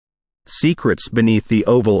Secrets Beneath the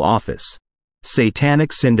Oval Office.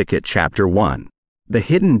 Satanic Syndicate Chapter 1. The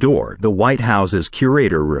hidden door. The White House's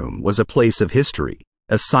curator room was a place of history,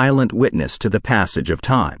 a silent witness to the passage of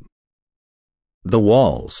time. The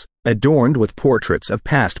walls, adorned with portraits of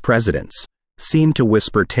past presidents, seemed to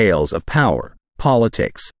whisper tales of power,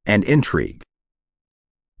 politics, and intrigue.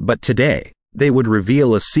 But today, they would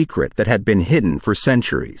reveal a secret that had been hidden for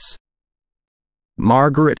centuries.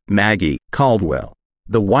 Margaret Maggie Caldwell,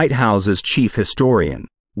 the White House's chief historian,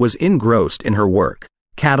 was engrossed in her work,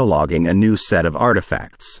 cataloging a new set of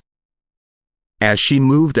artifacts. As she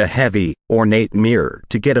moved a heavy, ornate mirror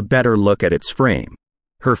to get a better look at its frame,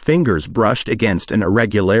 her fingers brushed against an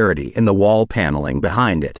irregularity in the wall paneling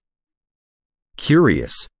behind it.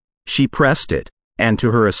 Curious, she pressed it, and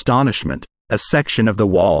to her astonishment, a section of the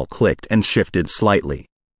wall clicked and shifted slightly.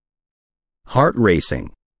 Heart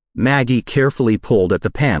racing, Maggie carefully pulled at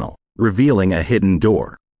the panel, revealing a hidden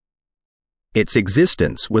door. Its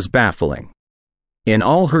existence was baffling. In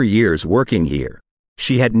all her years working here,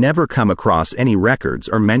 she had never come across any records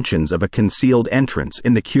or mentions of a concealed entrance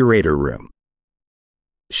in the curator room.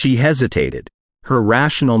 She hesitated, her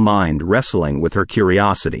rational mind wrestling with her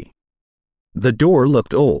curiosity. The door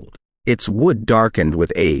looked old, its wood darkened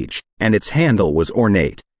with age, and its handle was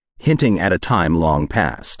ornate, hinting at a time long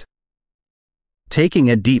past. Taking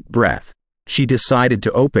a deep breath, she decided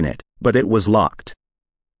to open it, but it was locked.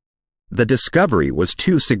 The discovery was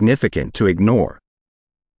too significant to ignore.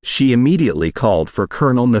 She immediately called for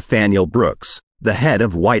Colonel Nathaniel Brooks, the head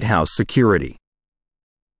of White House security.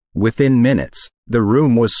 Within minutes, the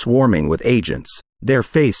room was swarming with agents, their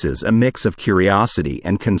faces a mix of curiosity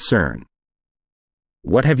and concern.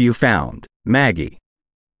 "What have you found, Maggie?"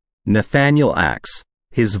 Nathaniel asked,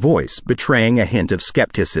 his voice betraying a hint of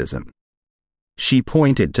skepticism. She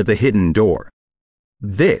pointed to the hidden door.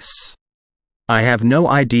 "This. I have no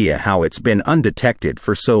idea how it's been undetected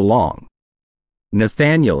for so long."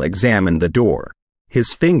 Nathaniel examined the door,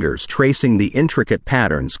 his fingers tracing the intricate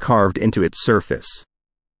patterns carved into its surface.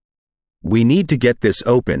 "We need to get this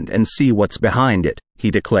opened and see what's behind it," he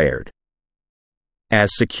declared.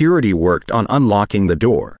 As security worked on unlocking the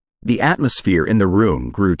door, the atmosphere in the room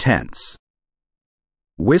grew tense.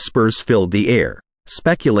 Whispers filled the air,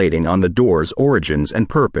 speculating on the door's origins and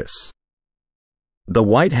purpose. The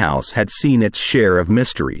White House had seen its share of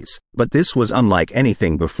mysteries, but this was unlike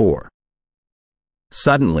anything before.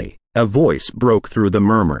 Suddenly, a voice broke through the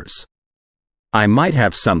murmurs. "I might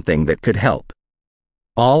have something that could help."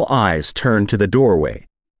 All eyes turned to the doorway,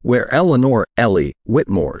 where Eleanor Ellie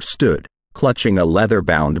Whitmore stood, clutching a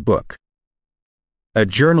leather-bound book. A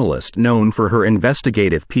journalist known for her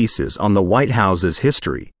investigative pieces on the White House's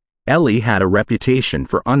history, Ellie had a reputation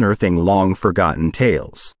for unearthing long-forgotten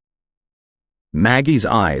tales. Maggie's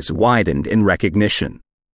eyes widened in recognition.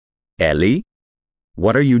 "Ellie?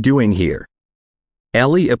 What are you doing here?"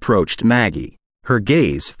 Ellie approached Maggie, her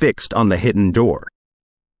gaze fixed on the hidden door.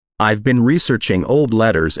 "I've been researching old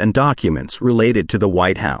letters and documents related to the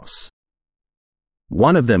White House.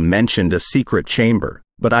 One of them mentioned a secret chamber,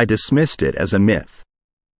 but I dismissed it as a myth.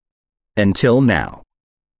 Until now."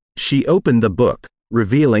 She opened the book,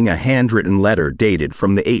 revealing a handwritten letter dated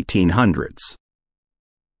from the 1800s.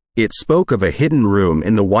 It spoke of a hidden room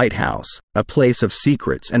in the White House, a place of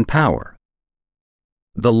secrets and power.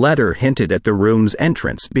 The letter hinted at the room's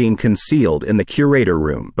entrance being concealed in the curator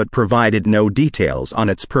room but provided no details on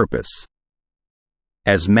its purpose.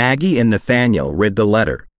 As Maggie and Nathaniel read the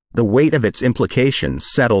letter, the weight of its implications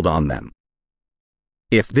settled on them.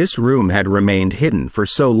 If this room had remained hidden for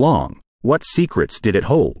so long, what secrets did it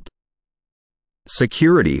hold?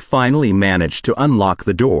 Security finally managed to unlock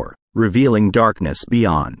the door, revealing darkness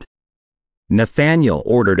beyond. Nathaniel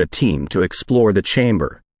ordered a team to explore the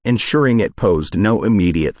chamber, ensuring it posed no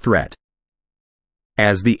immediate threat.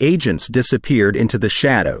 As the agents disappeared into the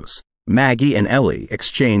shadows, Maggie and Ellie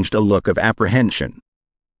exchanged a look of apprehension.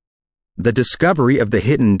 The discovery of the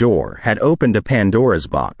hidden door had opened a Pandora's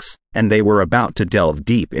box, and they were about to delve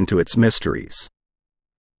deep into its mysteries.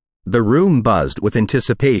 The room buzzed with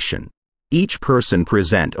anticipation, each person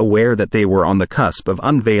present aware that they were on the cusp of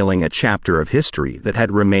unveiling a chapter of history that had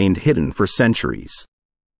remained hidden for centuries.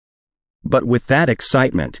 But with that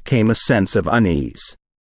excitement came a sense of unease.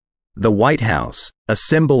 The White House, a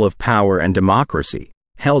symbol of power and democracy,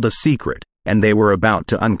 held a secret, and they were about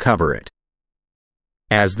to uncover it.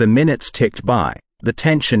 As the minutes ticked by, the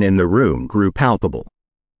tension in the room grew palpable.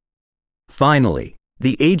 Finally,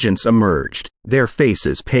 the agents emerged, their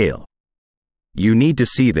faces pale. "You need to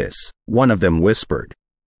see this," one of them whispered.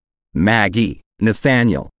 Maggie,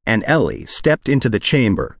 Nathaniel, and Ellie stepped into the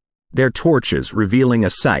chamber, their torches revealing a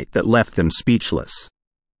sight that left them speechless.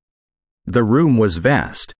 The room was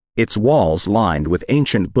vast, its walls lined with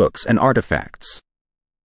ancient books and artifacts.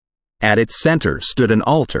 At its center stood an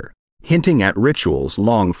altar, hinting at rituals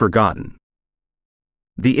long forgotten.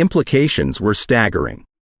 The implications were staggering.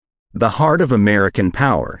 The heart of American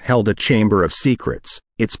power held a chamber of secrets,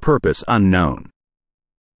 its purpose unknown.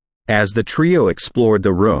 As the trio explored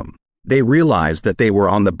the room, they realized that they were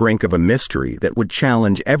on the brink of a mystery that would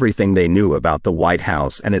challenge everything they knew about the White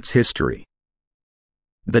House and its history.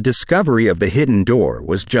 The discovery of the hidden door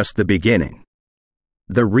was just the beginning.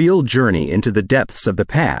 The real journey into the depths of the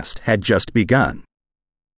past had just begun.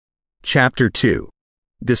 Chapter 2.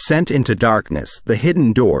 Descent into darkness. The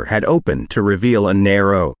hidden door had opened to reveal a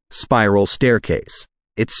narrow, spiral staircase,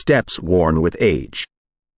 its steps worn with age.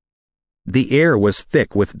 The air was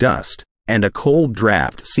thick with dust, and a cold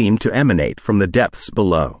draft seemed to emanate from the depths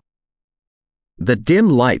below. The dim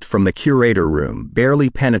light from the curator room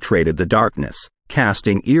barely penetrated the darkness,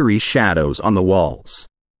 casting eerie shadows on the walls.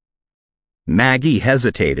 Maggie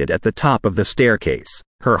hesitated at the top of the staircase,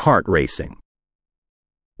 her heart racing.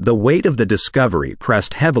 The weight of the discovery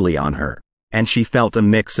pressed heavily on her, and she felt a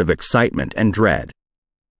mix of excitement and dread.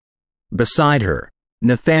 Beside her,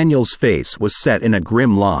 Nathaniel's face was set in a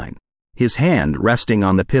grim line, his hand resting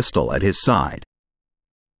on the pistol at his side.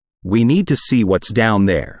 "We need to see what's down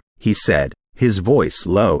there," he said, his voice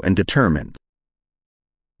low and determined.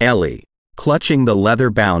 Ellie, clutching the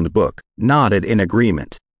leather-bound book, nodded in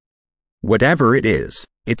agreement. "Whatever it is,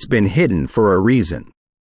 it's been hidden for a reason.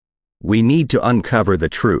 We need to uncover the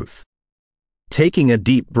truth." Taking a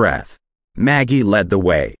deep breath, Maggie led the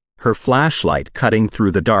way, her flashlight cutting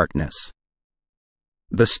through the darkness.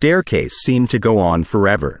 The staircase seemed to go on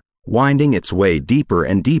forever, winding its way deeper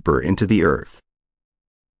and deeper into the earth.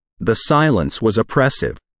 The silence was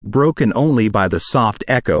oppressive, broken only by the soft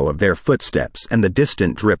echo of their footsteps and the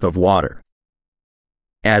distant drip of water.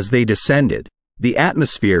 As they descended, the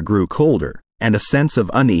atmosphere grew colder, and a sense of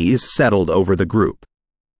unease settled over the group.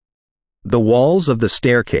 The walls of the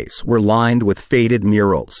staircase were lined with faded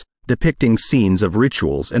murals, depicting scenes of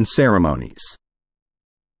rituals and ceremonies.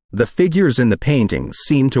 The figures in the paintings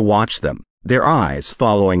seemed to watch them, their eyes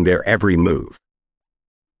following their every move.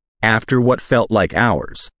 After what felt like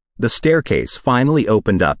hours, the staircase finally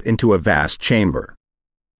opened up into a vast chamber.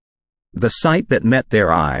 The sight that met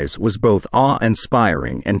their eyes was both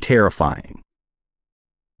awe-inspiring and terrifying.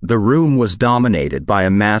 The room was dominated by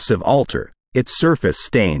a massive altar, its surface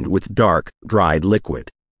stained with dark, dried liquid.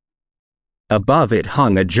 Above it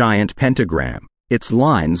hung a giant pentagram, its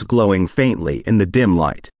lines glowing faintly in the dim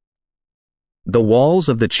light. The walls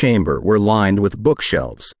of the chamber were lined with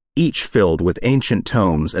bookshelves, each filled with ancient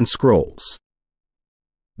tomes and scrolls.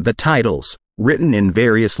 The titles, written in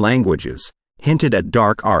various languages, hinted at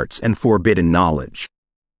dark arts and forbidden knowledge.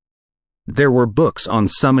 There were books on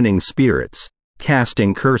summoning spirits,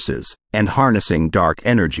 casting curses, and harnessing dark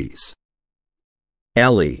energies.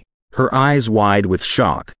 Ellie, her eyes wide with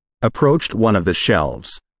shock, approached one of the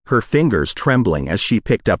shelves, her fingers trembling as she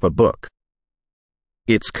picked up a book.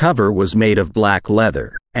 Its cover was made of black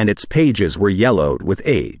leather, and its pages were yellowed with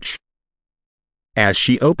age. As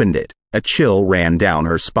she opened it, a chill ran down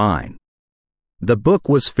her spine. The book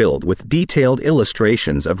was filled with detailed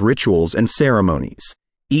illustrations of rituals and ceremonies,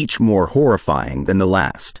 each more horrifying than the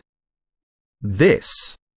last.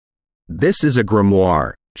 This is a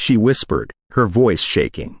grimoire," she whispered, her voice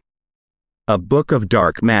shaking. "A book of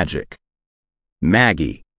dark magic."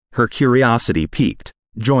 Maggie, her curiosity piqued,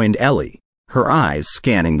 joined Ellie, her eyes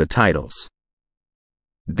scanning the titles.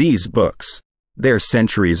 "These books, they're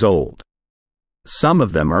centuries old. Some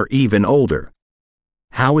of them are even older.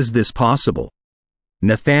 How is this possible?"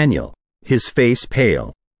 Nathaniel, his face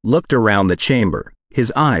pale, looked around the chamber,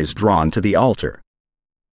 his eyes drawn to the altar.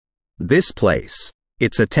 "This place,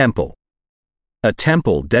 it's a temple. A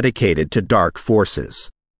temple dedicated to dark forces."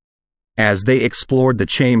 As they explored the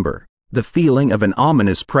chamber, the feeling of an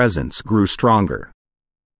ominous presence grew stronger.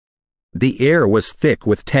 The air was thick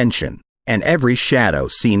with tension, and every shadow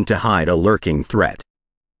seemed to hide a lurking threat.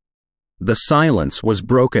 The silence was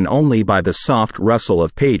broken only by the soft rustle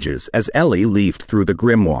of pages as Ellie leafed through the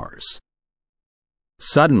grimoires.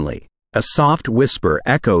 Suddenly, a soft whisper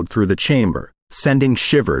echoed through the chamber, sending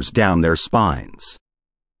shivers down their spines.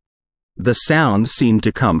 The sound seemed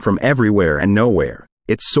to come from everywhere and nowhere,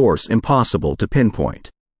 its source impossible to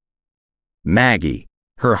pinpoint. Maggie,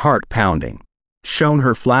 her heart pounding, shone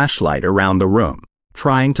her flashlight around the room,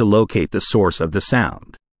 trying to locate the source of the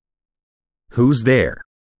sound. "Who's there?"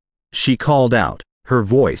 she called out, her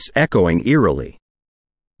voice echoing eerily.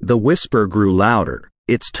 The whisper grew louder,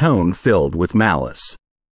 its tone filled with malice.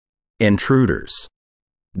 "Intruders.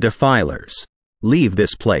 Defilers. Leave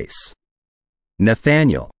this place."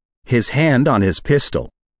 Nathaniel, his hand on his pistol,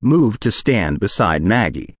 moved to stand beside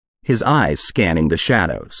Maggie, his eyes scanning the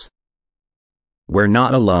shadows. "We're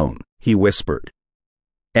not alone," he whispered.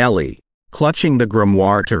 Ellie, clutching the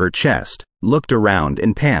grimoire to her chest, looked around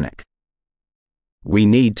in panic. "We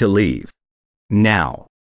need to leave. Now."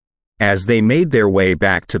 As they made their way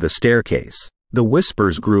back to the staircase, the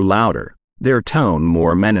whispers grew louder, their tone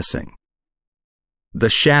more menacing. The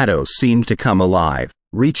shadows seemed to come alive,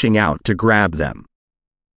 reaching out to grab them.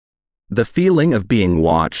 The feeling of being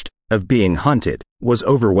watched, of being hunted, was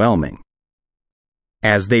overwhelming.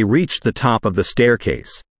 As they reached the top of the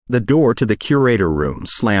staircase, the door to the curator room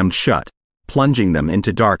slammed shut, plunging them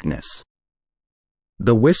into darkness.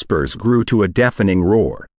 The whispers grew to a deafening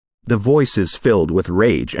roar, the voices filled with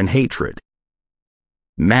rage and hatred.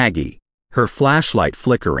 Maggie, her flashlight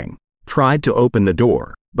flickering, tried to open the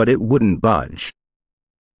door, but it wouldn't budge.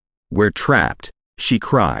 "We're trapped," she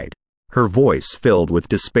cried, her voice filled with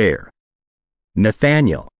despair.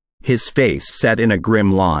 Nathaniel, his face set in a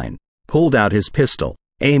grim line, pulled out his pistol,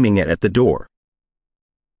 aiming it at the door.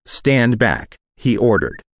 "Stand back," he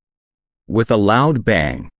ordered. With a loud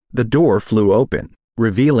bang, the door flew open,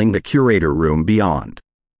 revealing the curator room beyond.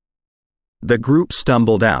 The group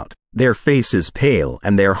stumbled out, their faces pale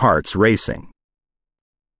and their hearts racing.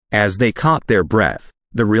 As they caught their breath,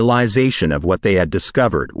 the realization of what they had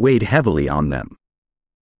discovered weighed heavily on them.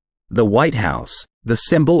 The White House, the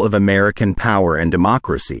symbol of American power and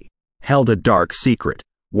democracy, held a dark secret,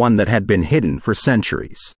 one that had been hidden for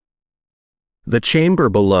centuries. The chamber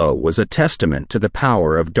below was a testament to the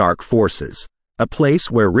power of dark forces, a place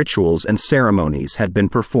where rituals and ceremonies had been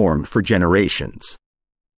performed for generations.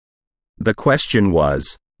 The question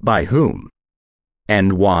was, by whom?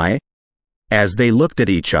 And why? As they looked at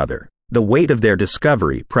each other, the weight of their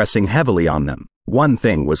discovery pressing heavily on them, one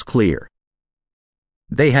thing was clear.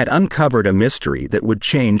 They had uncovered a mystery that would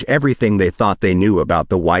change everything they thought they knew about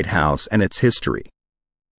the White House and its history.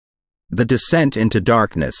 The descent into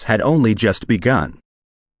darkness had only just begun.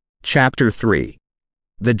 Chapter 3.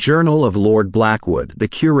 The Journal of Lord Blackwood, the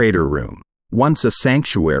Curator Room, once a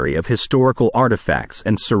sanctuary of historical artifacts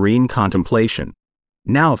and serene contemplation,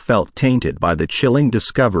 now felt tainted by the chilling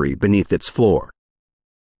discovery beneath its floor.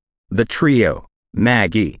 The trio,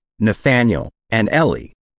 Maggie, Nathaniel, and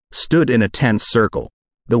Ellie, stood in a tense circle,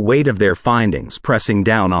 the weight of their findings pressing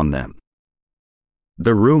down on them.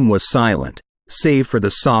 The room was silent, save for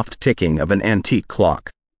the soft ticking of an antique clock.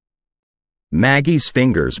 Maggie's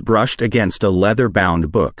fingers brushed against a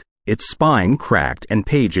leather-bound book, its spine cracked and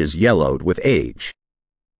pages yellowed with age.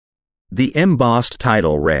 The embossed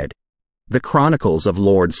title read, "The Chronicles of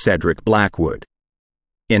Lord Cedric Blackwood."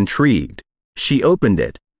 Intrigued, she opened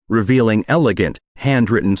it, revealing elegant,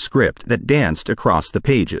 handwritten script that danced across the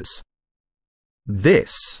pages.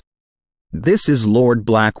 This is Lord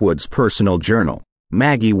Blackwood's personal journal,"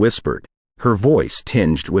 Maggie whispered, her voice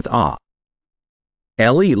tinged with awe.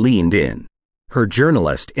 Ellie leaned in, her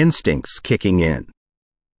journalist instincts kicking in.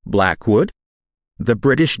 Blackwood? The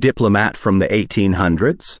British diplomat from the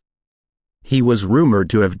 1800s? He was rumored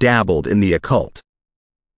to have dabbled in the occult.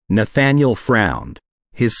 Nathaniel frowned,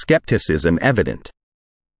 his skepticism evident.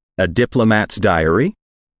 A diplomat's diary?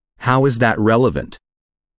 How is that relevant?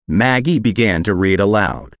 Maggie began to read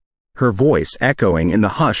aloud, her voice echoing in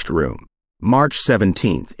the hushed room. March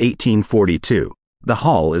 17, 1842. The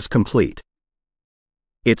hall is complete.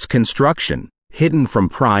 Its construction, hidden from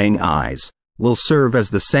prying eyes, will serve as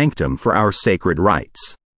the sanctum for our sacred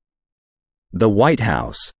rites. The White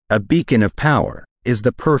House, a beacon of power, is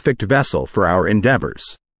the perfect vessel for our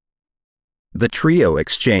endeavors. The trio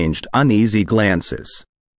exchanged uneasy glances.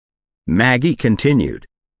 Maggie continued,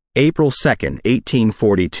 April 2,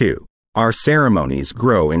 1842. Our ceremonies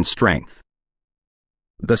grow in strength.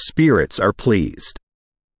 The spirits are pleased.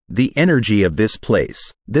 The energy of this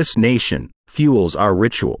place, this nation, fuels our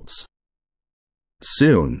rituals.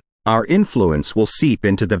 Soon, our influence will seep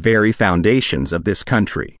into the very foundations of this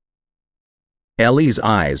country. Ellie's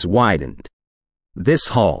eyes widened. This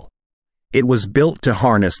hall. It was built to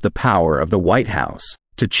harness the power of the White House,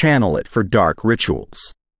 to channel it for dark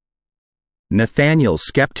rituals. Nathaniel's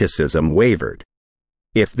skepticism wavered.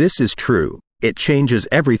 If this is true, it changes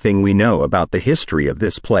everything we know about the history of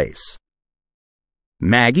this place.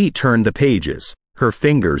 Maggie turned the pages, her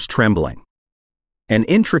fingers trembling. An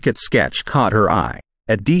intricate sketch caught her eye,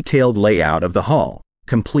 a detailed layout of the hall,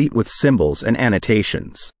 complete with symbols and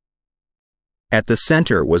annotations. At the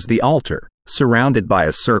center was the altar, surrounded by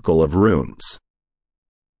a circle of runes.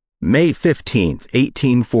 May 15,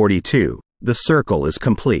 1842, the circle is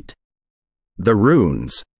complete. The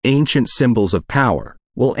runes, ancient symbols of power,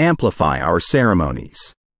 will amplify our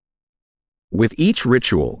ceremonies. With each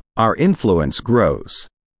ritual, our influence grows.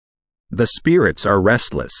 The spirits are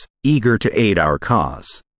restless, eager to aid our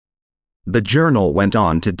cause. The journal went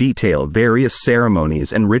on to detail various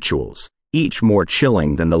ceremonies and rituals, each more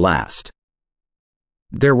chilling than the last.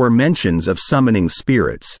 There were mentions of summoning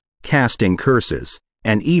spirits, casting curses,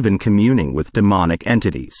 and even communing with demonic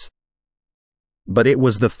entities. But it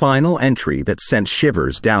was the final entry that sent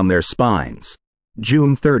shivers down their spines.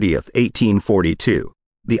 June 30th, 1842.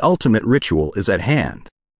 The ultimate ritual is at hand.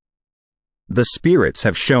 The spirits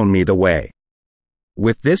have shown me the way.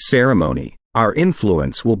 With this ceremony, our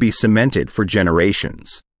influence will be cemented for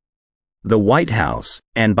generations. The White House,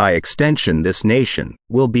 and by extension this nation,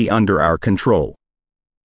 will be under our control.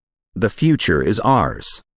 The future is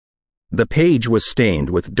ours. The page was stained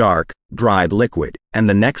with dark, dried liquid, and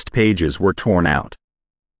the next pages were torn out.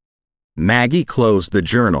 Maggie closed the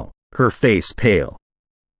journal, her face pale.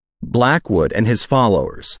 Blackwood and his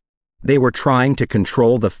followers. They were trying to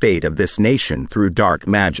control the fate of this nation through dark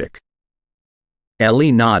magic.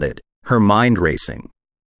 Ellie nodded, her mind racing.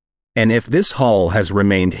 And if this hall has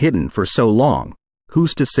remained hidden for so long,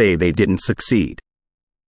 who's to say they didn't succeed?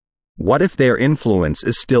 What if their influence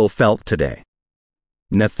is still felt today?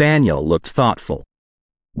 Nathaniel looked thoughtful.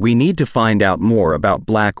 We need to find out more about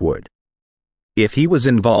Blackwood. If he was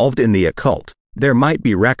involved in the occult, there might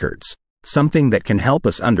be records, something that can help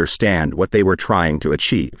us understand what they were trying to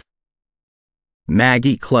achieve.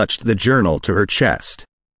 Maggie clutched the journal to her chest.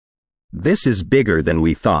 This is bigger than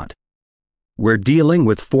we thought. We're dealing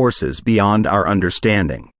with forces beyond our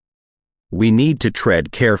understanding. We need to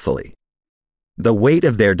tread carefully. The weight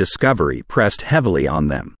of their discovery pressed heavily on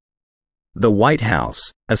them. The White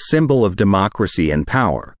House, a symbol of democracy and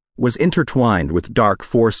power, was intertwined with dark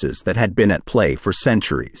forces that had been at play for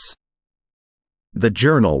centuries. The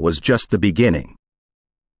journal was just the beginning.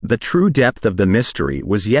 The true depth of the mystery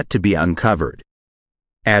was yet to be uncovered.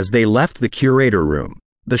 As they left the curator room,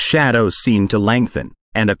 the shadows seemed to lengthen,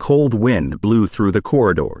 and a cold wind blew through the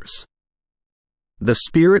corridors. The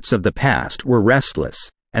spirits of the past were restless,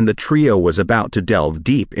 and the trio was about to delve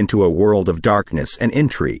deep into a world of darkness and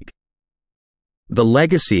intrigue. The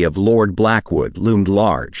legacy of Lord Blackwood loomed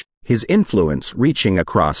large, his influence reaching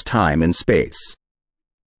across time and space.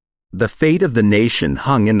 The fate of the nation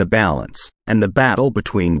hung in the balance, and the battle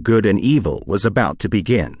between good and evil was about to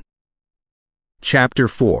begin. Chapter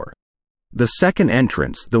 4. The second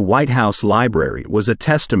entrance, the White House Library, was a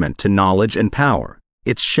testament to knowledge and power,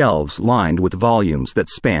 its shelves lined with volumes that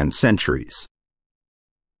spanned centuries.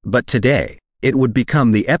 But today, it would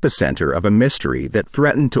become the epicenter of a mystery that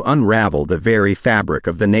threatened to unravel the very fabric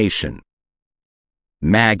of the nation.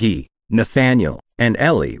 Maggie, Nathaniel, and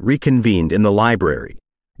Ellie reconvened in the library,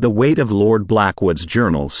 the weight of Lord Blackwood's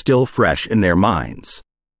journal still fresh in their minds.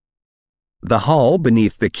 The hall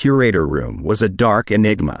beneath the curator room was a dark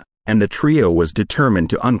enigma, and the trio was determined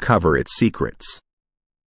to uncover its secrets.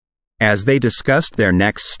 As they discussed their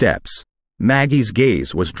next steps, Maggie's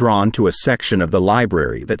gaze was drawn to a section of the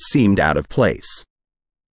library that seemed out of place.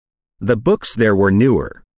 The books there were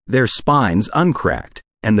newer, their spines uncracked,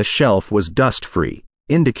 and the shelf was dust-free,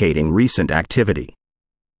 indicating recent activity.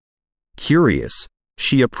 Curious,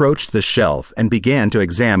 she approached the shelf and began to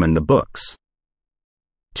examine the books.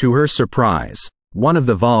 To her surprise, one of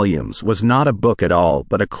the volumes was not a book at all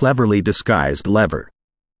but a cleverly disguised lever.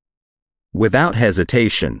 Without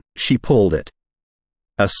hesitation, she pulled it.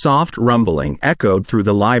 A soft rumbling echoed through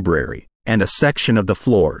the library, and a section of the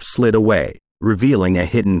floor slid away, revealing a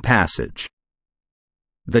hidden passage.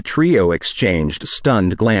 The trio exchanged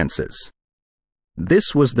stunned glances.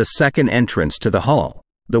 This was the second entrance to the hall,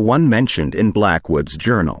 the one mentioned in Blackwood's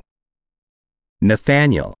journal.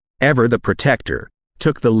 Nathaniel, ever the protector,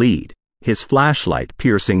 took the lead, his flashlight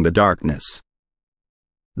piercing the darkness.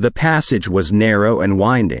 The passage was narrow and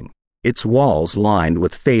winding, its walls lined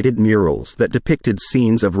with faded murals that depicted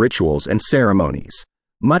scenes of rituals and ceremonies,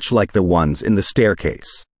 much like the ones in the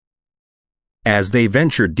staircase. As they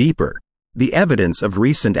ventured deeper, the evidence of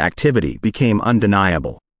recent activity became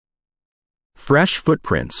undeniable. Fresh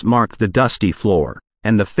footprints marked the dusty floor,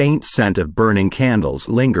 and the faint scent of burning candles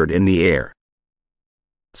lingered in the air.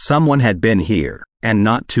 Someone had been here, and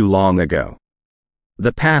not too long ago.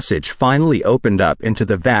 The passage finally opened up into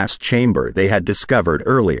the vast chamber they had discovered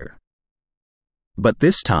earlier. But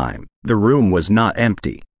this time, the room was not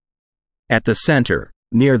empty. At the center,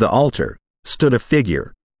 near the altar, stood a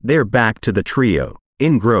figure, their back to the trio,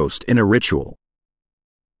 engrossed in a ritual.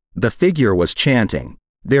 The figure was chanting,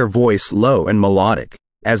 their voice low and melodic,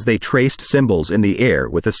 as they traced symbols in the air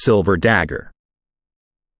with a silver dagger.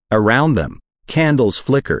 Around them, candles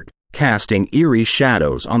flickered, casting eerie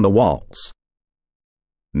shadows on the walls.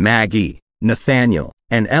 Maggie, Nathaniel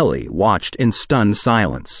and Ellie watched in stunned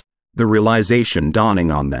silence, the realization dawning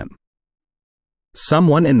on them.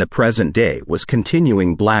 Someone in the present day was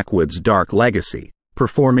continuing Blackwood's dark legacy,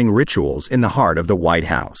 performing rituals in the heart of the White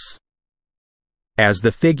House. As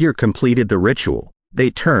the figure completed the ritual, they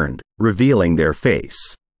turned, revealing their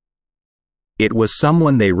face. It was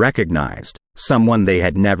someone they recognized, someone they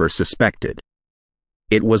had never suspected.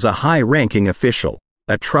 It was a high-ranking official,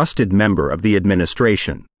 a trusted member of the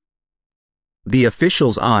administration. The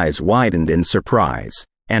official's eyes widened in surprise,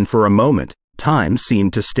 and for a moment, time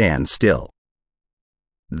seemed to stand still.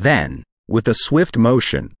 Then, with a swift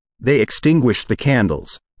motion, they extinguished the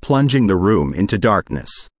candles, plunging the room into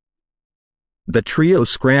darkness. The trio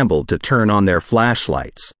scrambled to turn on their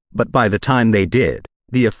flashlights, but by the time they did,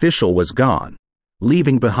 the official was gone,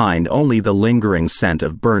 leaving behind only the lingering scent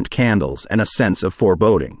of burnt candles and a sense of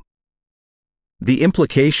foreboding. The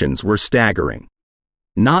implications were staggering.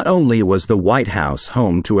 Not only was the White House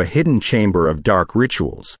home to a hidden chamber of dark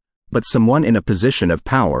rituals, but someone in a position of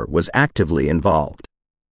power was actively involved.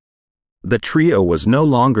 The trio was no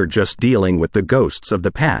longer just dealing with the ghosts of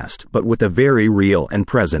the past, but with a very real and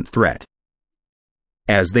present threat.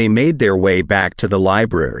 As they made their way back to the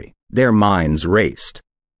library, their minds raced.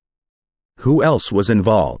 Who else was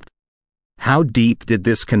involved? How deep did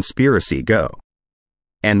this conspiracy go?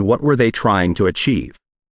 And what were they trying to achieve?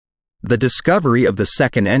 The discovery of the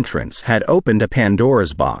second entrance had opened a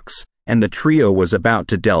Pandora's box, and the trio was about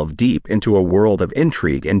to delve deep into a world of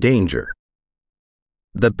intrigue and danger.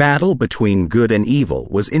 The battle between good and evil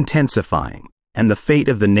was intensifying, and the fate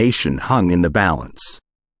of the nation hung in the balance.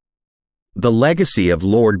 The legacy of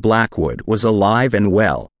Lord Blackwood was alive and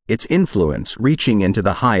well, its influence reaching into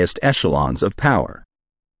the highest echelons of power.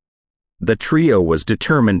 The trio was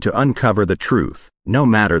determined to uncover the truth, no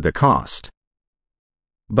matter the cost.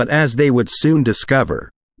 But as they would soon discover,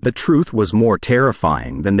 the truth was more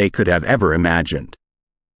terrifying than they could have ever imagined.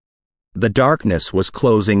 The darkness was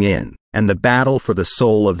closing in, and the battle for the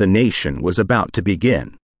soul of the nation was about to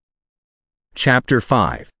begin. Chapter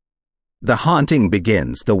 5. The haunting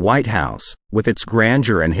begins. The White House, with its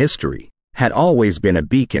grandeur and history, had always been a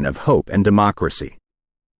beacon of hope and democracy.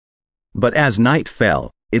 But as night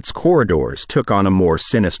fell, its corridors took on a more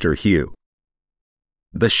sinister hue.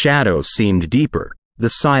 The shadows seemed deeper, the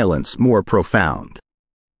silence more profound.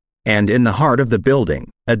 And in the heart of the building,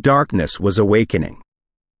 a darkness was awakening.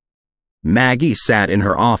 Maggie sat in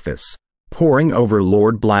her office, poring over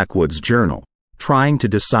Lord Blackwood's journal, trying to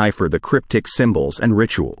decipher the cryptic symbols and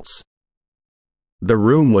rituals. The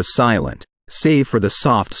room was silent, save for the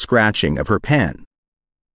soft scratching of her pen.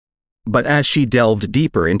 But as she delved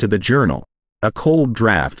deeper into the journal, a cold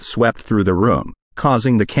draft swept through the room,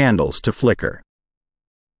 causing the candles to flicker.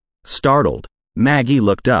 Startled, Maggie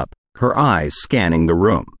looked up, her eyes scanning the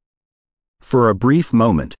room. For a brief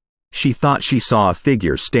moment, she thought she saw a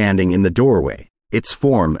figure standing in the doorway, its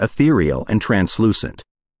form ethereal and translucent.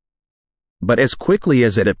 But as quickly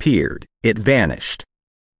as it appeared, it vanished.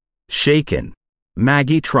 Shaken,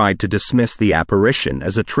 Maggie tried to dismiss the apparition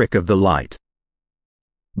as a trick of the light.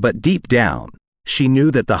 But deep down, she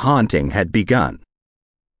knew that the haunting had begun.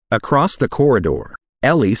 Across the corridor,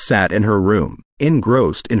 Ellie sat in her room,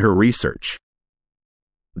 engrossed in her research.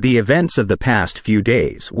 The events of the past few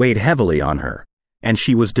days weighed heavily on her, and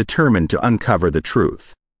she was determined to uncover the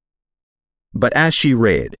truth. But as she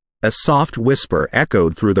read, a soft whisper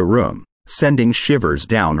echoed through the room, sending shivers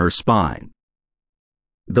down her spine.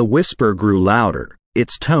 The whisper grew louder,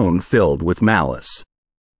 its tone filled with malice.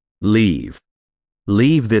 "Leave.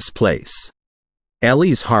 Leave this place."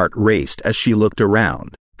 Ellie's heart raced as she looked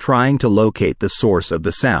around, trying to locate the source of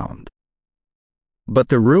the sound. But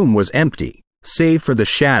the room was empty, save for the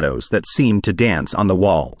shadows that seemed to dance on the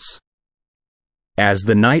walls. As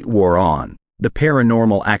the night wore on, the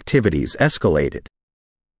paranormal activities escalated.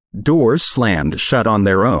 Doors slammed shut on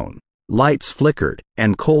their own, lights flickered,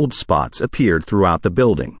 and cold spots appeared throughout the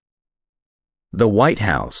building. The White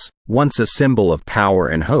House, once a symbol of power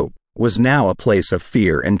and hope, was now a place of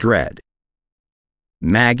fear and dread.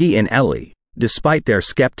 Maggie and Ellie, despite their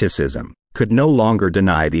skepticism, could no longer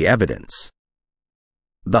deny the evidence.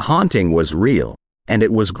 The haunting was real, and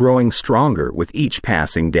it was growing stronger with each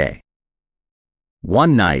passing day.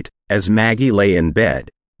 One night, as Maggie lay in bed,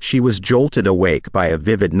 she was jolted awake by a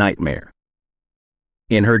vivid nightmare.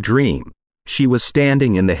 In her dream, she was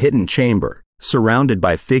standing in the hidden chamber, surrounded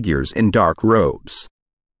by figures in dark robes.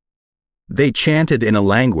 They chanted in a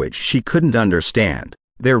language she couldn't understand,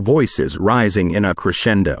 their voices rising in a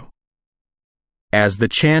crescendo. As the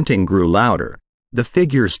chanting grew louder, the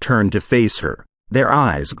figures turned to face her, their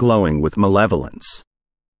eyes glowing with malevolence.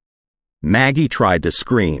 Maggie tried to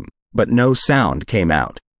scream, but no sound came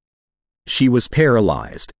out. She was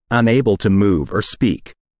paralyzed, unable to move or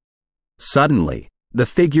speak. Suddenly, the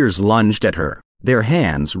figures lunged at her, their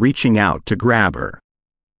hands reaching out to grab her.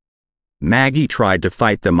 Maggie tried to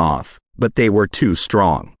fight them off, but they were too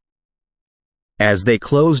strong. As they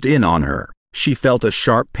closed in on her, she felt a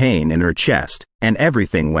sharp pain in her chest, and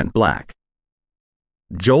everything went black.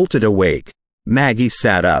 Jolted awake, Maggie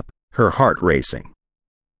sat up, her heart racing.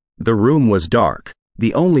 The room was dark,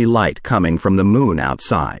 the only light coming from the moon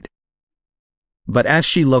outside. But as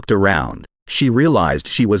she looked around, she realized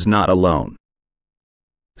she was not alone.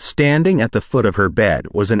 Standing at the foot of her bed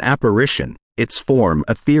was an apparition, its form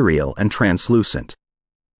ethereal and translucent.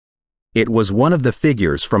 It was one of the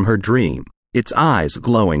figures from her dream, its eyes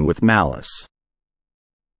glowing with malice.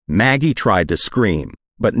 Maggie tried to scream,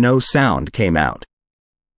 but no sound came out.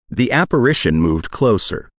 The apparition moved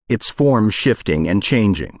closer, its form shifting and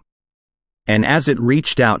changing. And as it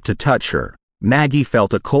reached out to touch her, Maggie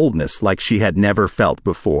felt a coldness like she had never felt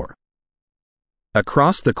before.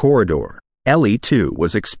 Across the corridor, Ellie too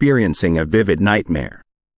was experiencing a vivid nightmare.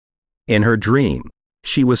 In her dream,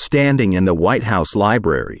 she was standing in the White House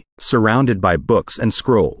library, surrounded by books and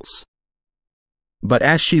scrolls. But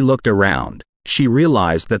as she looked around, she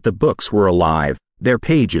realized that the books were alive, their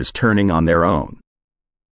pages turning on their own.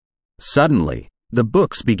 Suddenly, the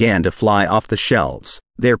books began to fly off the shelves,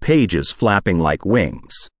 their pages flapping like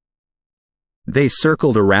wings. They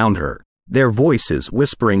circled around her, their voices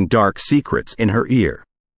whispering dark secrets in her ear.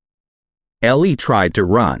 Ellie tried to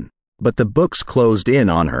run, but the books closed in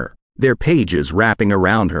on her, their pages wrapping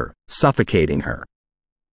around her, suffocating her.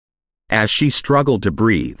 As she struggled to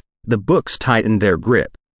breathe, the books tightened their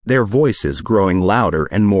grip, their voices growing louder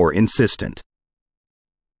and more insistent.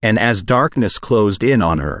 And as darkness closed in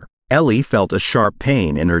on her, Ellie felt a sharp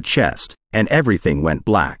pain in her chest, and everything went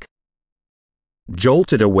black.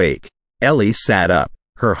 Jolted awake, Ellie sat up,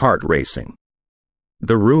 her heart racing.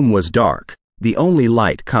 The room was dark, the only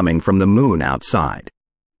light coming from the moon outside.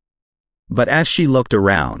 But as she looked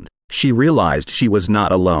around, she realized she was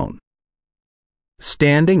not alone.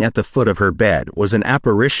 Standing at the foot of her bed was an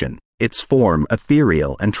apparition, its form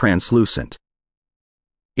ethereal and translucent.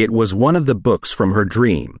 It was one of the books from her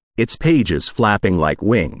dream, its pages flapping like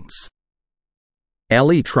wings.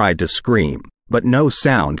 Ellie tried to scream, but no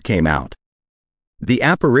sound came out. The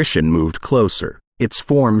apparition moved closer, its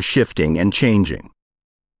form shifting and changing.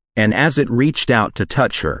 And as it reached out to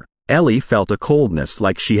touch her, Ellie felt a coldness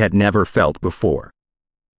like she had never felt before.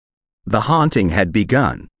 The haunting had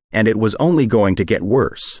begun, and it was only going to get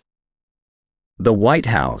worse. The White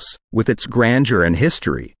House, with its grandeur and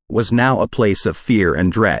history, was now a place of fear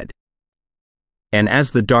and dread. And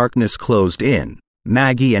as the darkness closed in,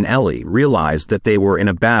 Maggie and Ellie realized that they were in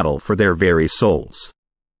a battle for their very souls.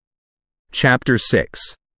 Chapter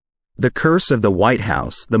 6. The Curse of the White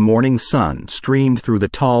House. The morning sun streamed through the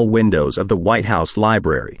tall windows of the White House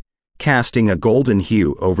library, casting a golden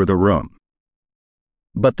hue over the room.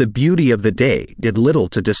 But the beauty of the day did little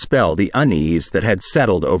to dispel the unease that had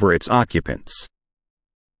settled over its occupants.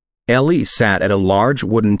 Ellie sat at a large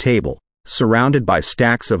wooden table, surrounded by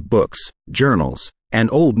stacks of books, journals, and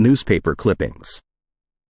old newspaper clippings.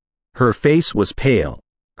 Her face was pale,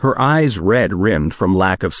 her eyes red-rimmed from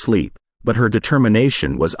lack of sleep, but her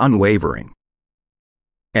determination was unwavering.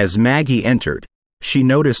 As Maggie entered, she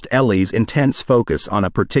noticed Ellie's intense focus on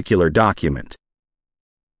a particular document.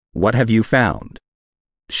 "What have you found?"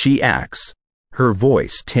 she asked, her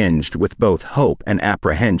voice tinged with both hope and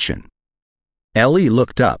apprehension. Ellie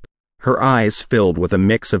looked up, her eyes filled with a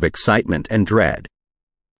mix of excitement and dread.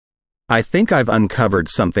 "I think I've uncovered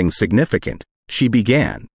something significant," she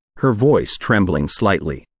began, her voice trembling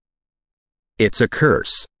slightly. "It's a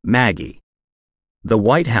curse, Maggie. The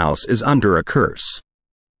White House is under a curse."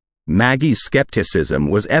 Maggie's skepticism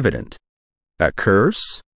was evident. "A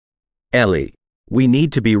curse? Ellie, we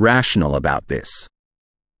need to be rational about this."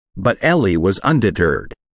 But Ellie was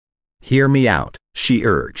undeterred. "Hear me out," she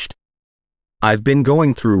urged. "I've been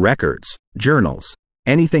going through records, journals,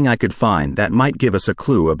 anything I could find that might give us a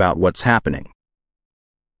clue about what's happening.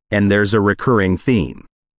 And there's a recurring theme.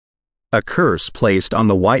 A curse placed on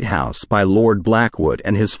the White House by Lord Blackwood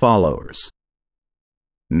and his followers."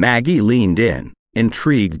 Maggie leaned in,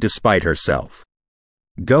 intrigued despite herself.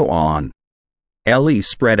 "Go on." Ellie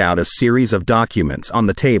spread out a series of documents on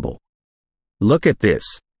the table. "Look at this,"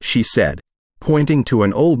 she said, pointing to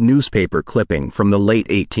an old newspaper clipping from the late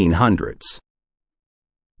 1800s.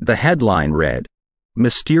 The headline read,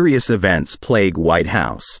 "Mysterious events plague White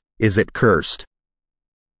House. Is it cursed?"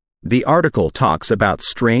 The article talks about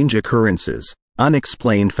strange occurrences,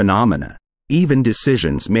 unexplained phenomena, even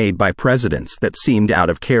decisions made by presidents that seemed out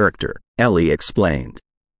of character, Ellie explained.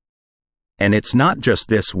 And it's not just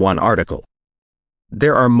this one article.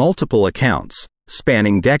 There are multiple accounts,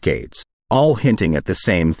 spanning decades, all hinting at the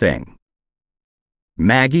same thing.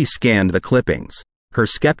 Maggie scanned the clippings, her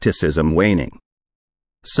skepticism waning.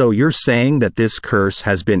 So you're saying that this curse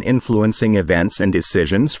has been influencing events and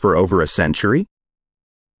decisions for over a century?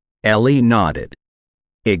 Ellie nodded.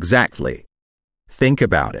 Exactly. Think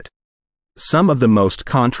about it. Some of the most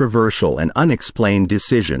controversial and unexplained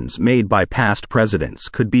decisions made by past presidents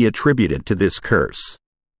could be attributed to this curse.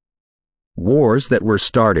 Wars that were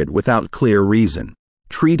started without clear reason,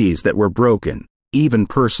 treaties that were broken, even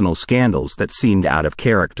personal scandals that seemed out of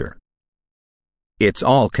character. It's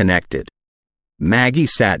all connected. Maggie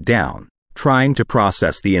sat down, trying to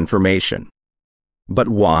process the information. But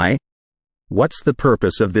why? What's the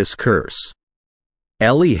purpose of this curse?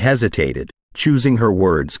 Ellie hesitated, choosing her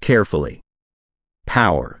words carefully.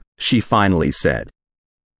 Power, she finally said.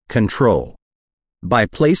 Control. By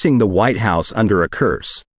placing the White House under a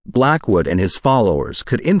curse, Blackwood and his followers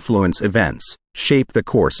could influence events, shape the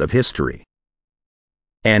course of history.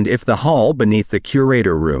 And if the hall beneath the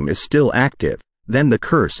curator room is still active, then the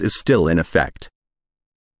curse is still in effect.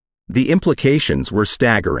 The implications were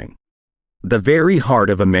staggering. The very heart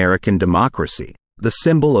of American democracy, the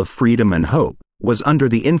symbol of freedom and hope, was under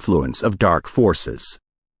the influence of dark forces.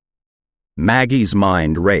 Maggie's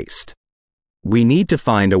mind raced. We need to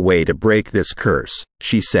find a way to break this curse,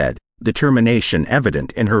 she said, determination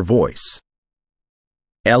evident in her voice.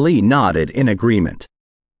 Ellie nodded in agreement.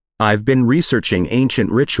 I've been researching ancient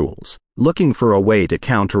rituals, looking for a way to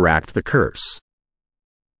counteract the curse.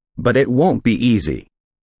 But it won't be easy.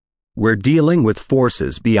 We're dealing with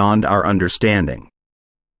forces beyond our understanding.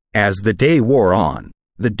 As the day wore on,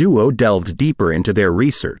 the duo delved deeper into their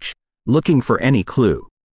research, looking for any clue,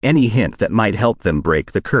 any hint that might help them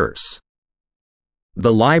break the curse.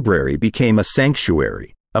 The library became a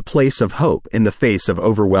sanctuary, a place of hope in the face of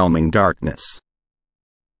overwhelming darkness.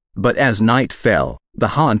 But as night fell, the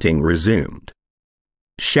haunting resumed.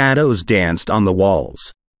 Shadows danced on the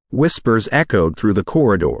walls, whispers echoed through the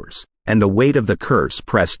corridors, and the weight of the curse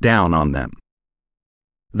pressed down on them.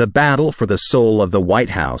 The battle for the soul of the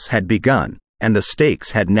White House had begun, and the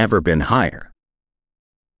stakes had never been higher.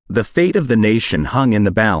 The fate of the nation hung in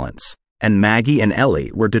the balance, and Maggie and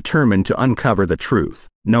Ellie were determined to uncover the truth,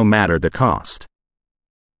 no matter the cost.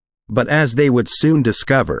 But as they would soon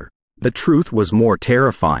discover, the truth was more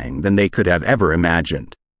terrifying than they could have ever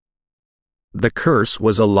imagined. The curse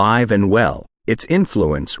was alive and well, its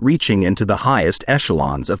influence reaching into the highest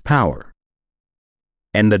echelons of power.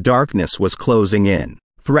 And the darkness was closing in,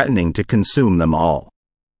 threatening to consume them all.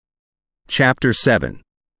 Chapter 7.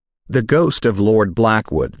 The ghost of Lord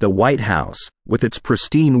Blackwood, the White House, with its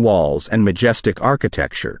pristine walls and majestic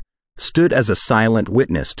architecture, stood as a silent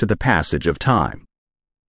witness to the passage of time.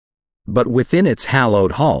 But within its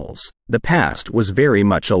hallowed halls, the past was very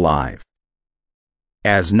much alive.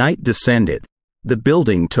 As night descended, the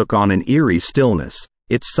building took on an eerie stillness,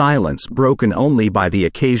 its silence broken only by the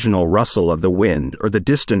occasional rustle of the wind or the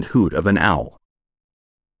distant hoot of an owl.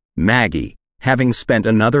 Maggie, having spent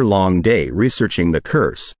another long day researching the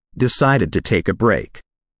curse, decided to take a break.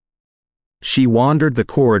 She wandered the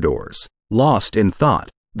corridors, lost in thought,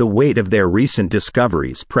 the weight of their recent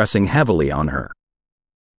discoveries pressing heavily on her.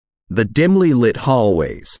 The dimly lit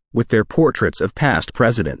hallways, with their portraits of past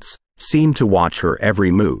presidents, seemed to watch her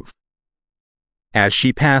every move. As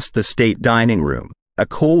she passed the state dining room, a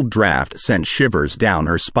cold draft sent shivers down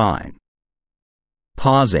her spine.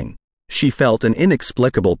 Pausing, she felt an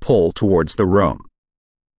inexplicable pull towards the room.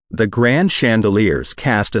 The grand chandeliers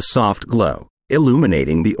cast a soft glow,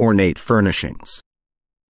 illuminating the ornate furnishings.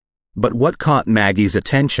 But what caught Maggie's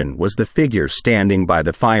attention was the figure standing by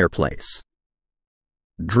the fireplace.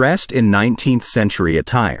 Dressed in 19th century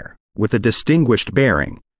attire, with a distinguished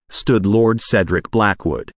bearing, stood Lord Cedric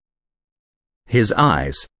Blackwood. His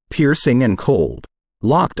eyes, piercing and cold,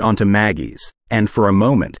 locked onto Maggie's, and for a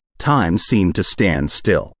moment, time seemed to stand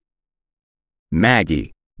still.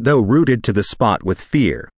 Maggie, though rooted to the spot with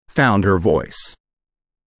fear, found her voice.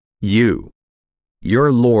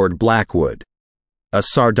 You're Lord Blackwood." A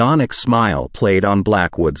sardonic smile played on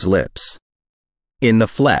Blackwood's lips. "In the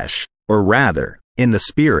flesh, or rather, in the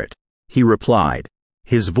spirit," he replied,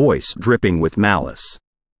 his voice dripping with malice.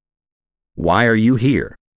 "Why are you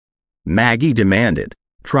here?" Maggie demanded,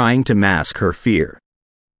 trying to mask her fear.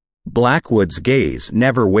 Blackwood's gaze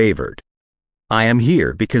never wavered. "I am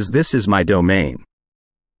here because this is my domain.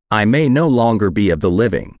 I may no longer be of the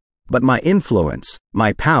living, but my influence,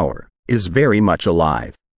 my power, is very much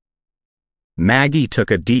alive." Maggie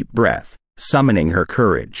took a deep breath, summoning her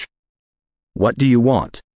courage. "What do you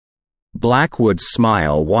want?" Blackwood's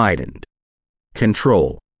smile widened.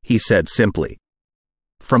 "Control," he said simply.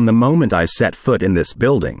 "From the moment I set foot in this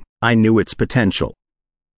building, I knew its potential.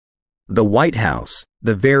 The White House,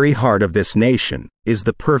 the very heart of this nation, is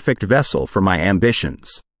the perfect vessel for my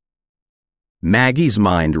ambitions." Maggie's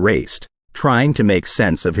mind raced, trying to make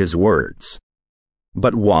sense of his words.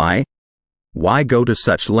 But why? Why go to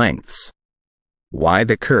such lengths? Why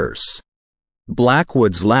the curse?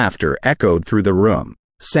 Blackwood's laughter echoed through the room,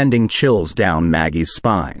 sending chills down Maggie's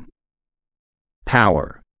spine.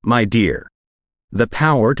 "Power, my dear. The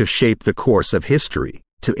power to shape the course of history,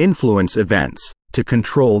 to influence events, to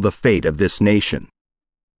control the fate of this nation.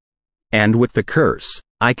 And with the curse,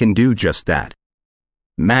 I can do just that."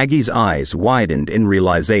 Maggie's eyes widened in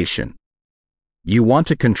realization. "You want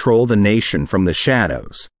to control the nation from the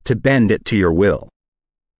shadows, to bend it to your will."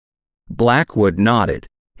 Blackwood nodded,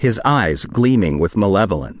 his eyes gleaming with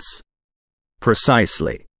malevolence.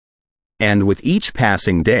 "Precisely. And with each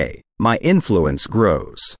passing day, my influence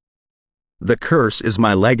grows. The curse is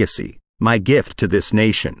my legacy, my gift to this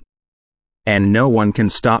nation. And no one can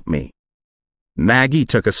stop me." Maggie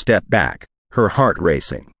took a step back, her heart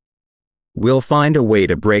racing. "We'll find a way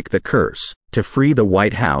to break the curse, to free the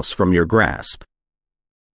White House from your grasp."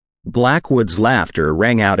 Blackwood's laughter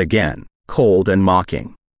rang out again, cold and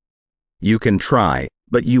mocking. "You can try,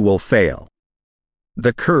 but you will fail.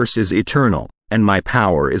 The curse is eternal, and my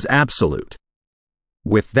power is absolute."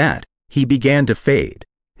 With that, he began to fade,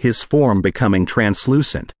 his form becoming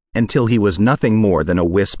translucent, until he was nothing more than a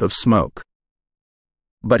wisp of smoke.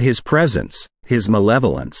 But his presence, his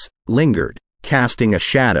malevolence, lingered, casting a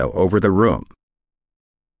shadow over the room.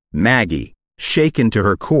 Maggie, shaken to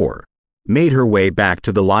her core, made her way back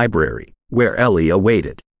to the library, where Ellie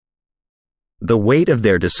awaited. The weight of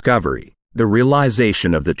their discovery, the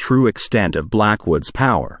realization of the true extent of Blackwood's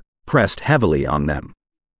power, pressed heavily on them.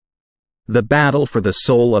 The battle for the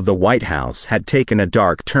soul of the White House had taken a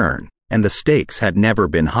dark turn, and the stakes had never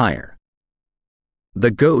been higher.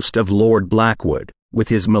 The ghost of Lord Blackwood, with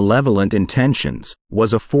his malevolent intentions,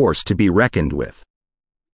 was a force to be reckoned with.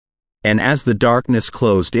 And as the darkness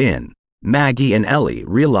closed in, Maggie and Ellie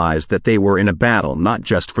realized that they were in a battle not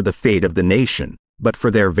just for the fate of the nation, but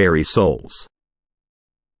for their very souls.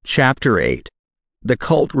 Chapter 8. The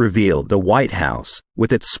cult revealed the White House,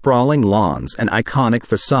 with its sprawling lawns and iconic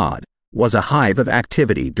facade, was a hive of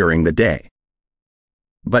activity during the day.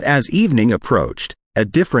 But as evening approached, a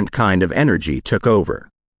different kind of energy took over.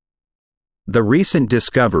 The recent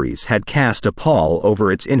discoveries had cast a pall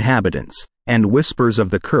over its inhabitants, and whispers of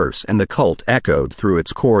the curse and the cult echoed through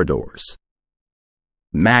its corridors.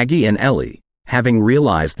 Maggie and Ellie, having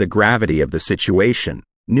realized the gravity of the situation,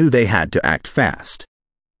 knew they had to act fast.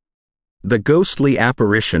 The ghostly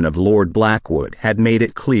apparition of Lord Blackwood had made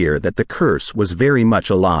it clear that the curse was very much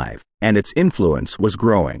alive, and its influence was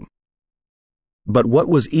growing. But what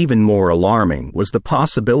was even more alarming was the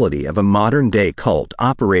possibility of a modern-day cult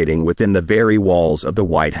operating within the very walls of the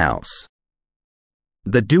White House.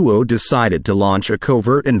 The duo decided to launch a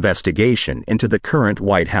covert investigation into the current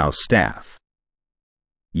White House staff.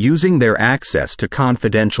 Using their access to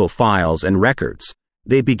confidential files and records,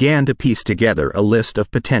 they began to piece together a list of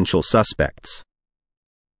potential suspects.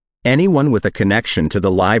 Anyone with a connection to the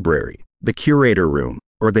library, the curator room,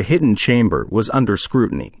 or the hidden chamber was under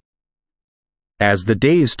scrutiny. As the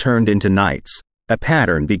days turned into nights, a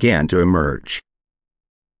pattern began to emerge.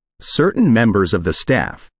 Certain members of the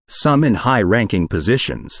staff, some in high-ranking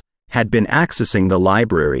positions, had been accessing the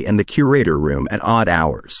library and the curator room at odd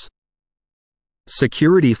hours.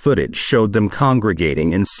 Security footage showed them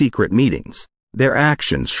congregating in secret meetings, their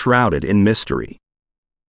actions shrouded in mystery.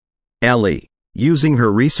 Ellie, using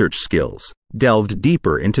her research skills, delved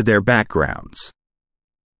deeper into their backgrounds.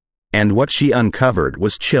 And what she uncovered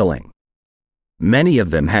was chilling. Many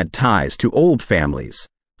of them had ties to old families,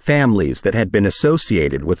 families that had been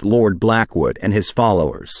associated with Lord Blackwood and his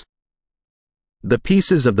followers. The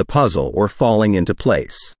pieces of the puzzle were falling into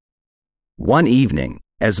place. One evening,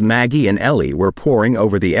 as Maggie and Ellie were poring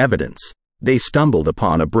over the evidence, they stumbled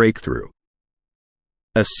upon a breakthrough.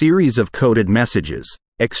 A series of coded messages,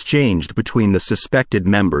 exchanged between the suspected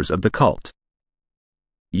members of the cult.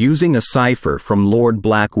 Using a cipher from Lord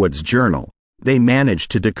Blackwood's journal, they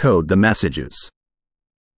managed to decode the messages.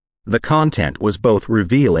 The content was both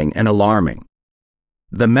revealing and alarming.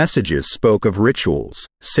 The messages spoke of rituals,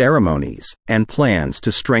 ceremonies, and plans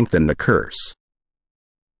to strengthen the curse.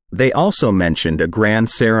 They also mentioned a grand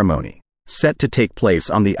ceremony, set to take place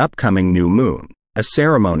on the upcoming new moon, a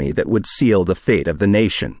ceremony that would seal the fate of the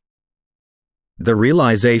nation. The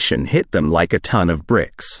realization hit them like a ton of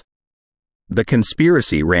bricks. The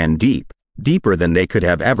conspiracy ran deep, deeper than they could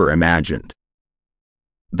have ever imagined.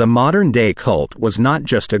 The modern-day cult was not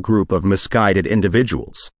just a group of misguided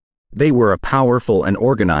individuals. They were a powerful and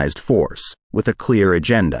organized force, with a clear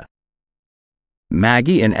agenda.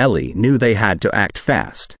 Maggie and Ellie knew they had to act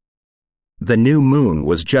fast. The new moon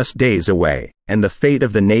was just days away, and the fate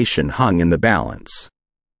of the nation hung in the balance.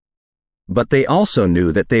 But they also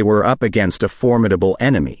knew that they were up against a formidable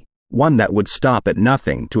enemy, one that would stop at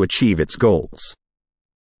nothing to achieve its goals.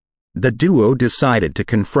 The duo decided to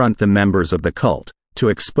confront the members of the cult, to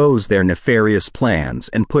expose their nefarious plans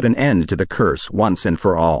and put an end to the curse once and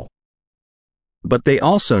for all. But they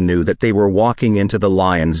also knew that they were walking into the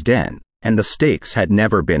lion's den, and the stakes had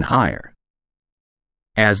never been higher.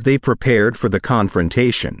 As they prepared for the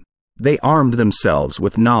confrontation, they armed themselves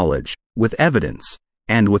with knowledge, with evidence,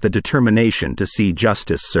 and with a determination to see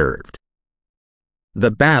justice served.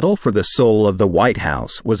 The battle for the soul of the White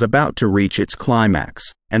House was about to reach its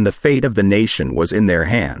climax, and the fate of the nation was in their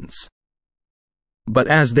hands. But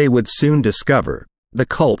as they would soon discover, the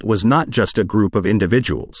cult was not just a group of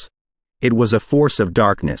individuals. It was a force of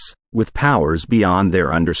darkness, with powers beyond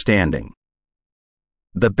their understanding.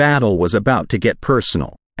 The battle was about to get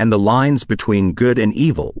personal, and the lines between good and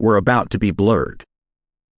evil were about to be blurred.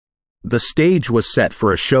 The stage was set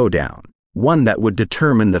for a showdown, one that would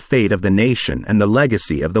determine the fate of the nation and the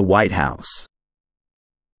legacy of the White House.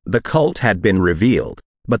 The cult had been revealed,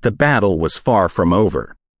 but the battle was far from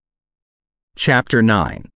over. Chapter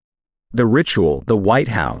 9. The ritual, the White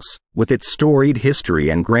House, with its storied history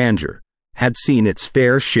and grandeur, had seen its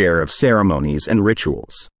fair share of ceremonies and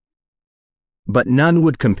rituals. But none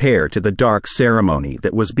would compare to the dark ceremony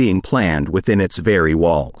that was being planned within its very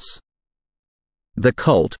walls. The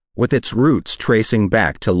cult, with its roots tracing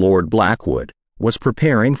back to Lord Blackwood, was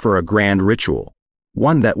preparing for a grand ritual,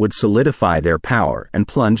 one that would solidify their power and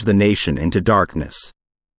plunge the nation into darkness.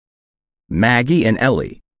 Maggie and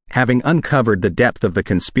Ellie, having uncovered the depth of the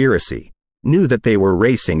conspiracy, knew that they were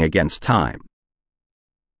racing against time.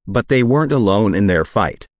 But they weren't alone in their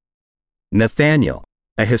fight. Nathaniel,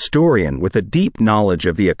 a historian with a deep knowledge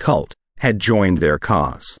of the occult, had joined their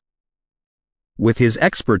cause. With his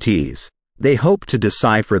expertise, they hoped to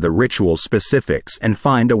decipher the ritual specifics and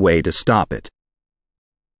find a way to stop it.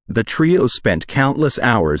 The trio spent countless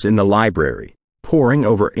hours in the library, poring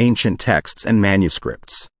over ancient texts and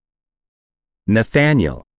manuscripts.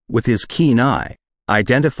 Nathaniel, with his keen eye,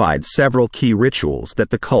 identified several key rituals that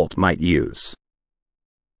the cult might use.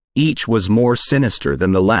 Each was more sinister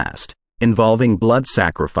than the last, involving blood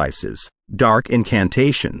sacrifices, dark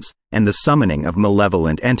incantations, and the summoning of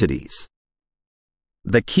malevolent entities.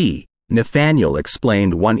 The key, Nathaniel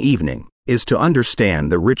explained one evening, is to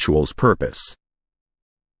understand the ritual's purpose.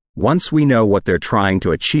 Once we know what they're trying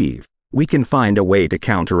to achieve, we can find a way to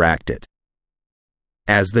counteract it.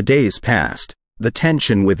 As the days passed, the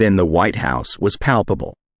tension within the White House was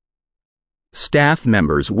palpable. Staff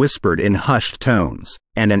members whispered in hushed tones,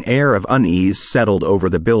 and an air of unease settled over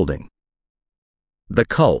the building. The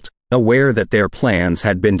cult, aware that their plans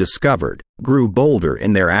had been discovered, grew bolder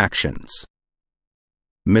in their actions.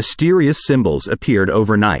 Mysterious symbols appeared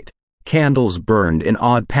overnight, candles burned in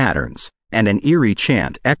odd patterns, and an eerie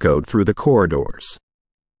chant echoed through the corridors.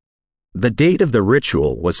 The date of the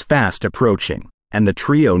ritual was fast approaching, and the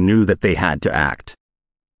trio knew that they had to act.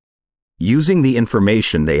 Using the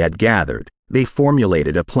information they had gathered, they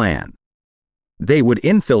formulated a plan. They would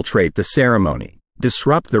infiltrate the ceremony,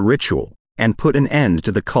 disrupt the ritual, and put an end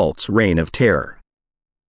to the cult's reign of terror.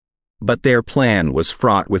 But their plan was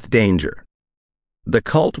fraught with danger. The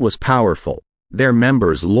cult was powerful, their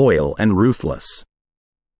members loyal and ruthless.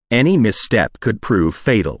 Any misstep could prove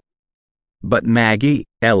fatal. But Maggie,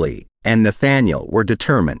 Ellie, and Nathaniel were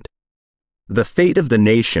determined. The fate of the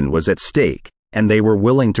nation was at stake, and they were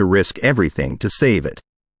willing to risk everything to save it.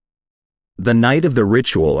 The night of the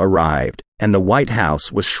ritual arrived, and the White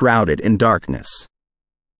House was shrouded in darkness.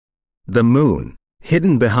 The moon,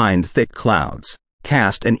 hidden behind thick clouds,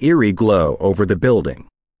 cast an eerie glow over the building.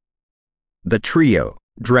 The trio,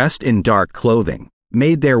 dressed in dark clothing,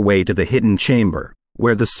 made their way to the hidden chamber,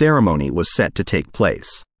 where the ceremony was set to take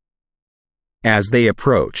place. As they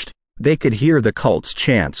approached, they could hear the cult's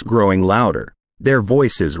chants growing louder, their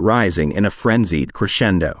voices rising in a frenzied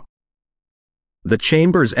crescendo. The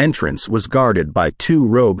chamber's entrance was guarded by two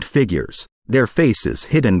robed figures, their faces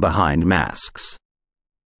hidden behind masks.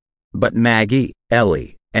 But Maggie,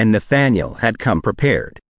 Ellie, and Nathaniel had come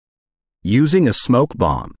prepared. Using a smoke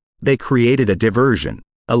bomb, they created a diversion,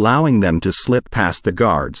 allowing them to slip past the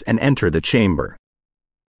guards and enter the chamber.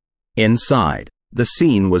 Inside, the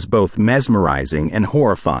scene was both mesmerizing and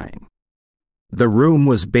horrifying. The room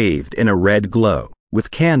was bathed in a red glow,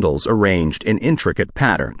 with candles arranged in intricate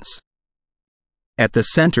patterns. At the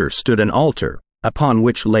center stood an altar, upon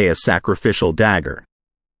which lay a sacrificial dagger.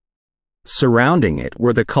 Surrounding it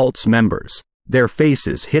were the cult's members, their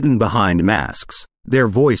faces hidden behind masks, their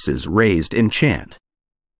voices raised in chant.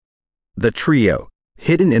 The trio,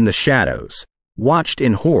 hidden in the shadows, watched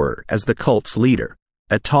in horror as the cult's leader,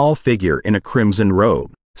 a tall figure in a crimson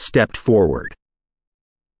robe, stepped forward.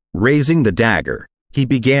 Raising the dagger, he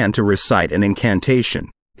began to recite an incantation,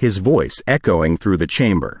 his voice echoing through the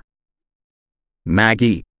chamber.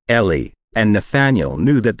 Maggie, Ellie, and Nathaniel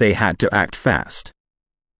knew that they had to act fast.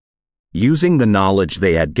 Using the knowledge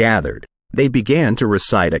they had gathered, they began to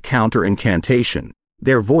recite a counter-incantation,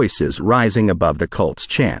 their voices rising above the cult's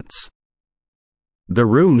chants. The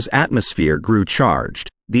room's atmosphere grew charged,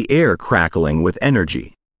 the air crackling with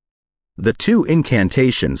energy. The two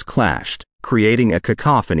incantations clashed, creating a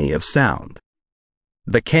cacophony of sound.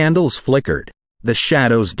 The candles flickered, the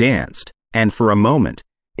shadows danced, and for a moment,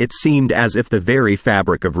 it seemed as if the very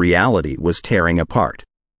fabric of reality was tearing apart.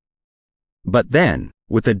 But then,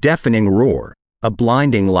 with a deafening roar, a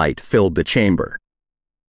blinding light filled the chamber.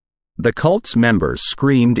 The cult's members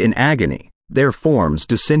screamed in agony, their forms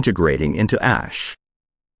disintegrating into ash.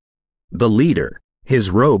 The leader, his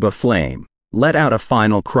robe aflame, let out a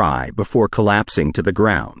final cry before collapsing to the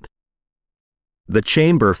ground. The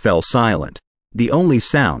chamber fell silent, the only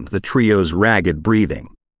sound the trio's ragged breathing.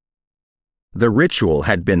 The ritual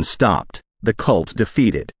had been stopped, the cult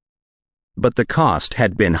defeated. But the cost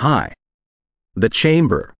had been high. The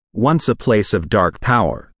chamber, once a place of dark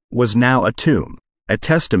power, was now a tomb, a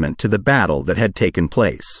testament to the battle that had taken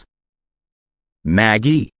place.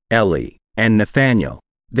 Maggie, Ellie, and Nathaniel,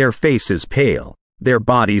 their faces pale, their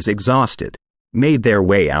bodies exhausted, made their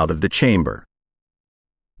way out of the chamber.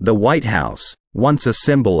 The White House, once a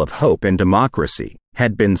symbol of hope and democracy,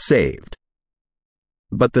 had been saved.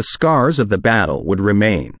 But the scars of the battle would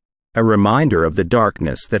remain, a reminder of the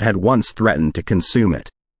darkness that had once threatened to consume it.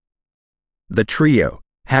 The trio,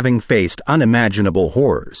 having faced unimaginable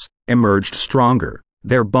horrors, emerged stronger,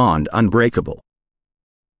 their bond unbreakable.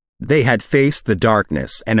 They had faced the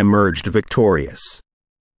darkness and emerged victorious.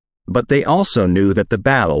 But they also knew that the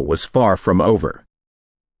battle was far from over.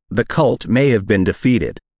 The cult may have been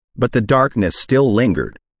defeated, but the darkness still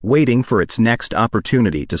lingered, waiting for its next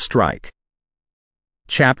opportunity to strike.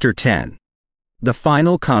 Chapter 10. The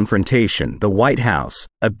final confrontation. The White House,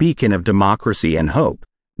 a beacon of democracy and hope,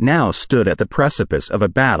 now stood at the precipice of a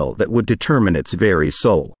battle that would determine its very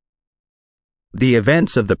soul. The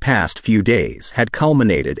events of the past few days had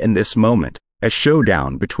culminated in this moment, a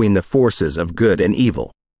showdown between the forces of good and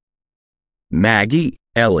evil. Maggie,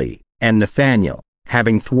 Ellie, and Nathaniel,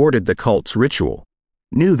 having thwarted the cult's ritual,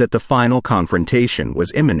 knew that the final confrontation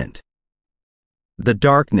was imminent. The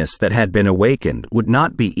darkness that had been awakened would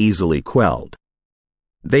not be easily quelled.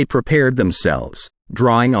 They prepared themselves,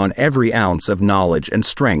 drawing on every ounce of knowledge and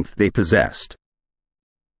strength they possessed.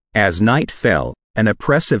 As night fell, an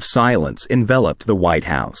oppressive silence enveloped the White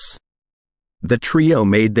House. The trio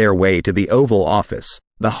made their way to the Oval Office,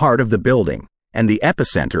 the heart of the building, and the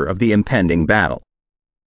epicenter of the impending battle.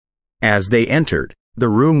 As they entered, the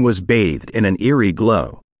room was bathed in an eerie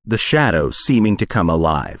glow, the shadows seeming to come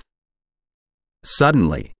alive.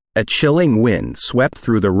 Suddenly, a chilling wind swept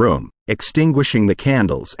through the room, extinguishing the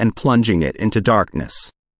candles and plunging it into darkness.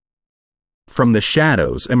 From the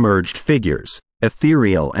shadows emerged figures,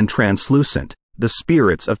 ethereal and translucent, the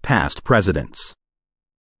spirits of past presidents.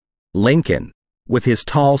 Lincoln, with his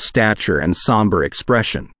tall stature and somber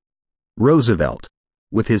expression. Roosevelt,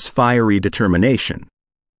 with his fiery determination.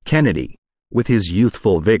 Kennedy, with his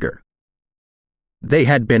youthful vigor. They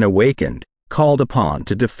had been awakened, called upon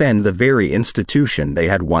to defend the very institution they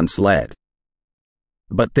had once led.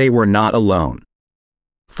 But they were not alone.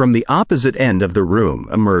 From the opposite end of the room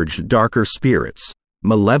emerged darker spirits,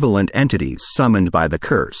 malevolent entities summoned by the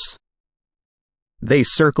curse. They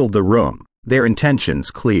circled the room, their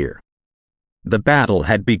intentions clear. The battle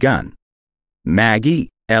had begun. Maggie,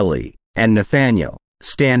 Ellie, and Nathaniel,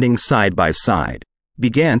 standing side by side,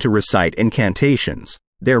 began to recite incantations,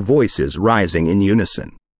 their voices rising in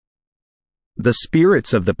unison. The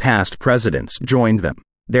spirits of the past presidents joined them,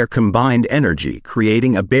 their combined energy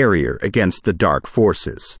creating a barrier against the dark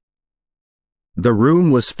forces. The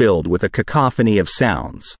room was filled with a cacophony of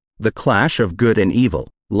sounds, the clash of good and evil,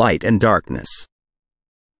 light and darkness.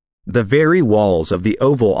 The very walls of the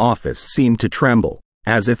Oval Office seemed to tremble,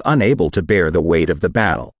 as if unable to bear the weight of the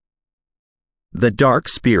battle. The dark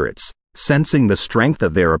spirits, sensing the strength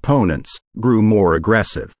of their opponents, grew more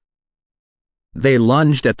aggressive. They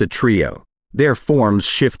lunged at the trio, their forms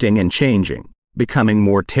shifting and changing, becoming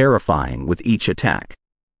more terrifying with each attack.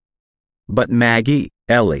 But Maggie,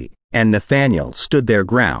 Ellie, and Nathaniel stood their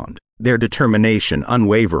ground, their determination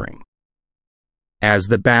unwavering. As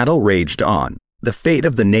the battle raged on, the fate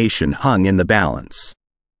of the nation hung in the balance.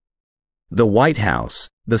 The White House,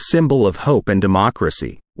 the symbol of hope and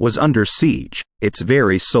democracy, was under siege, its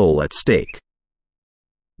very soul at stake.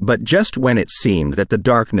 But just when it seemed that the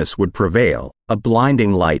darkness would prevail, a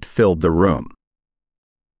blinding light filled the room.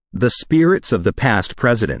 The spirits of the past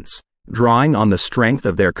presidents, drawing on the strength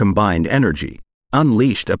of their combined energy,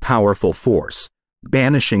 unleashed a powerful force,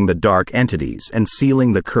 banishing the dark entities and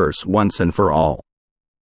sealing the curse once and for all.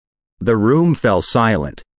 The room fell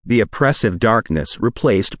silent, the oppressive darkness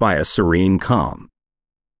replaced by a serene calm.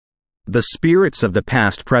 The spirits of the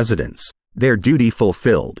past presidents, their duty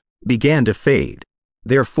fulfilled, began to fade,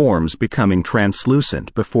 their forms becoming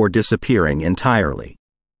translucent before disappearing entirely.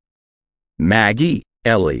 Maggie,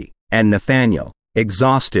 Ellie, and Nathaniel,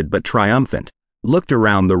 exhausted but triumphant, looked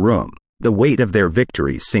around the room, the weight of their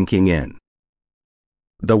victory sinking in.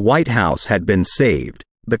 The White House had been saved,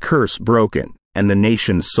 the curse broken, and the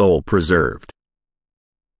nation's soul preserved.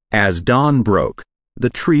 As dawn broke, the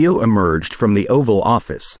trio emerged from the Oval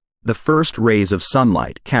Office, the first rays of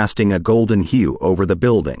sunlight casting a golden hue over the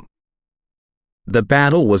building. The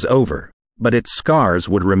battle was over, but its scars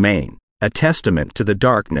would remain, a testament to the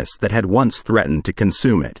darkness that had once threatened to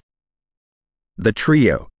consume it. The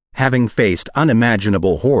trio, having faced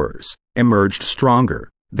unimaginable horrors, emerged stronger,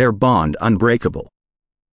 their bond unbreakable.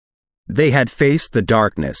 They had faced the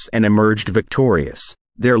darkness and emerged victorious,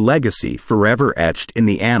 their legacy forever etched in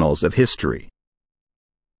the annals of history.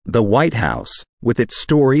 The White House, with its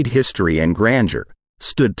storied history and grandeur,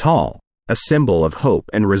 stood tall, a symbol of hope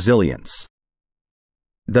and resilience.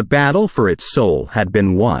 The battle for its soul had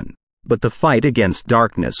been won, but the fight against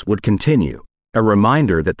darkness would continue, a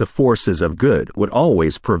reminder that the forces of good would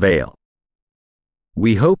always prevail.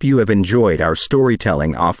 We hope you have enjoyed our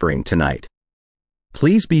storytelling offering tonight.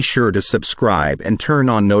 Please be sure to subscribe and turn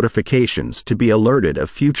on notifications to be alerted of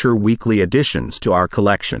future weekly additions to our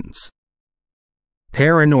collections.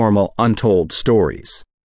 Paranormal Untold Stories.